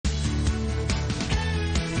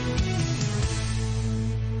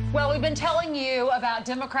Well, we've been telling you about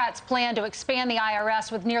Democrats' plan to expand the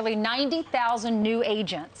IRS with nearly 90,000 new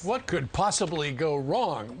agents. What could possibly go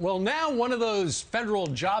wrong? Well, now one of those federal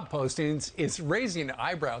job postings is raising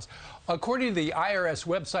eyebrows. According to the IRS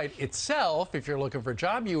website itself, if you're looking for a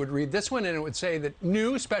job, you would read this one and it would say that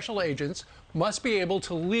new special agents must be able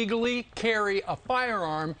to legally carry a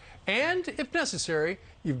firearm, and if necessary,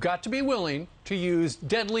 you've got to be willing to use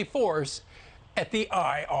deadly force at the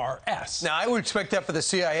IRS. Now, I would expect that for the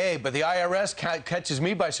CIA, but the IRS catches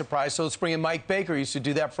me by surprise, so let's bring in Mike Baker. He used to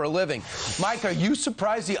do that for a living. Mike, are you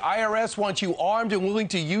surprised the IRS wants you armed and willing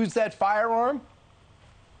to use that firearm?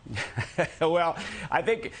 Well, I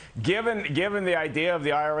think given the idea of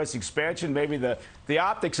the IRS expansion, maybe the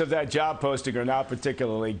optics of that job posting are not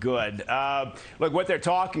particularly good. Look, what they're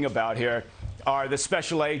talking about here are the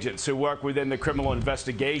special agents who work within the criminal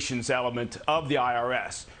investigations element of the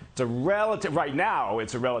IRS. It's a right now,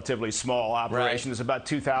 it's a relatively small operation. There's about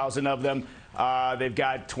 2,000 of them. They've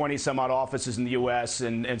got 20-some-odd offices in the U.S.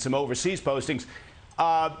 and some overseas postings.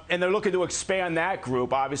 And they're looking to expand that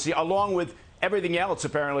group, obviously, along with everything else,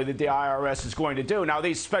 apparently, that the IRS is going to do. Now,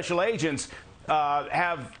 these special agents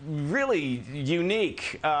have really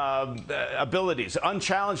unique abilities,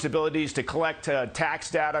 unchallenged abilities to collect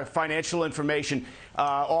tax data, financial information,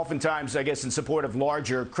 oftentimes, I guess, in support of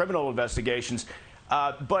larger criminal investigations.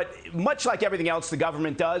 But much like everything else the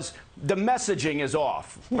government does, the messaging is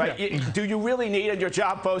off, right? Yeah. Do you really need in your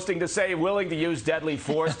job posting to say willing to use deadly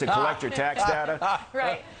force to collect your tax data?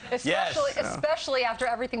 Right. Especially after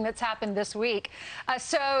everything that's happened this week.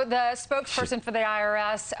 So the spokesperson for the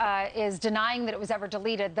IRS is denying that it was ever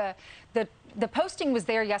deleted. The posting was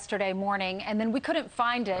there yesterday morning, and then we couldn't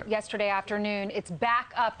find it yesterday afternoon. It's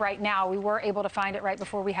back up right now. We were able to find it right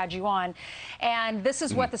before we had you on. And this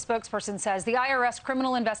is what the spokesperson says. The IRS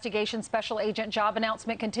Criminal Investigation Special Agent job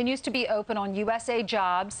announcement continues to be open on USA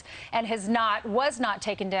Jobs and was not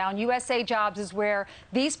taken down. USA Jobs is where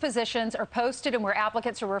these positions are posted and where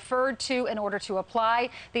applicants are referred to in order to apply.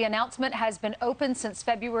 The announcement has been open since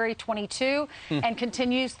February 22 and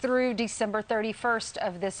continues through December 31st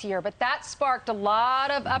of this year. But that sparked a lot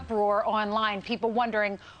of uproar online, people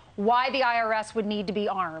wondering why the IRS would need to be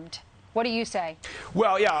armed. What do you say?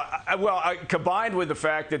 Well, yeah. Combined with the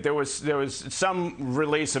fact that there was some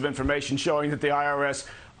release of information showing that the IRS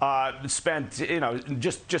spent,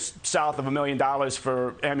 just south of $1 million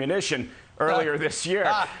for ammunition earlier this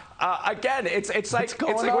year. Again, it's like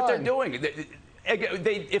what they're doing.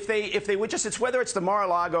 If they would just, it's whether it's the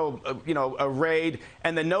Mar-a-Lago, a raid,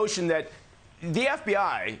 and the notion that the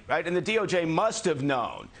FBI, right, and the DOJ must have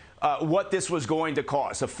known what this was going to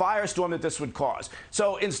cause, a firestorm that this would cause.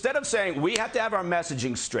 So instead of saying we have to have our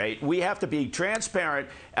messaging straight, we have to be transparent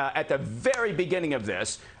at the very beginning of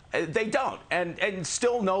this, they don't, and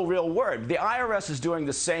still no real word. The IRS is doing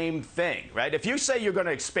the same thing, right? If you say you're going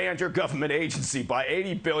to expand your government agency by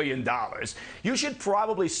 $80 billion, you should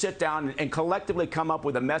probably sit down and collectively come up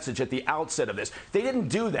with a message at the outset of this. They didn't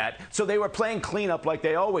do that, so they were playing cleanup like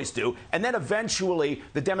they always do, and then eventually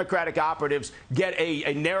the Democratic operatives get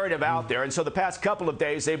a narrative out there, and so the past couple of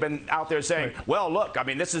days they've been out there saying, well, look, I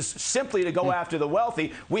mean, this is simply to go after the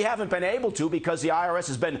wealthy. We haven't been able to because the IRS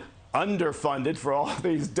has been underfunded for all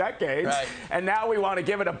these decades, and now we want to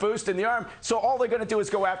give it a boost in the arm. So all they're going to do is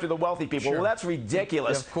go after the wealthy people. Well, that's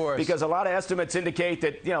ridiculous, of course, because a lot of estimates indicate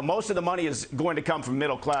that most of the money is going to come from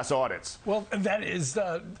middle-class audits. Well, that is,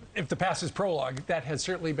 if the past is prologue, that has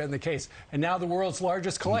certainly been the case. And now the world's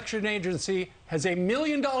largest collection agency has $1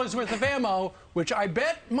 million worth of ammo, which I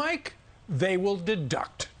bet, Mike, they will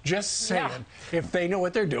deduct. Just saying, if they know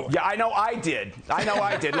what they're doing. Yeah, I know I did.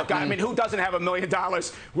 Look, I mean, who doesn't have $1 million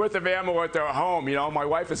worth of ammo at their home? My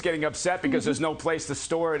wife is getting upset because there's no place to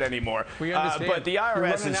store it anymore. We understand. But the IRS You're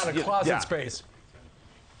running out of closet space.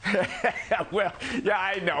 Well, yeah,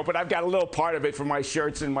 I know, but I've got a little part of it for my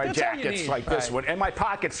shirts and my jackets like this one. And my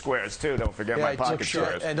pocket squares, too. Don't forget my pocket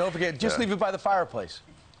squares. And don't forget, just leave it by the fireplace.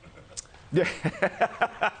 Yeah,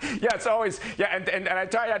 it's always, and I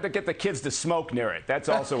try not to get the kids to smoke near it. That's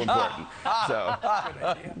also important. So,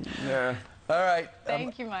 yeah. All right.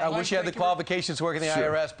 Thank you, Mike. I wish you had the qualifications to work in the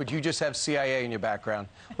IRS, but you just have CIA in your background.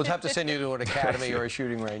 We'll have to send you to an academy or a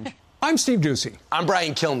shooting range. I'm Steve Ducey. I'm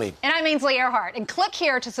Brian Kilmeade. And I'm Ainsley Earhart. And click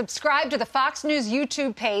here to subscribe to the Fox News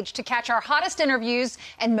YouTube page to catch our hottest interviews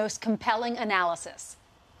and most compelling analysis.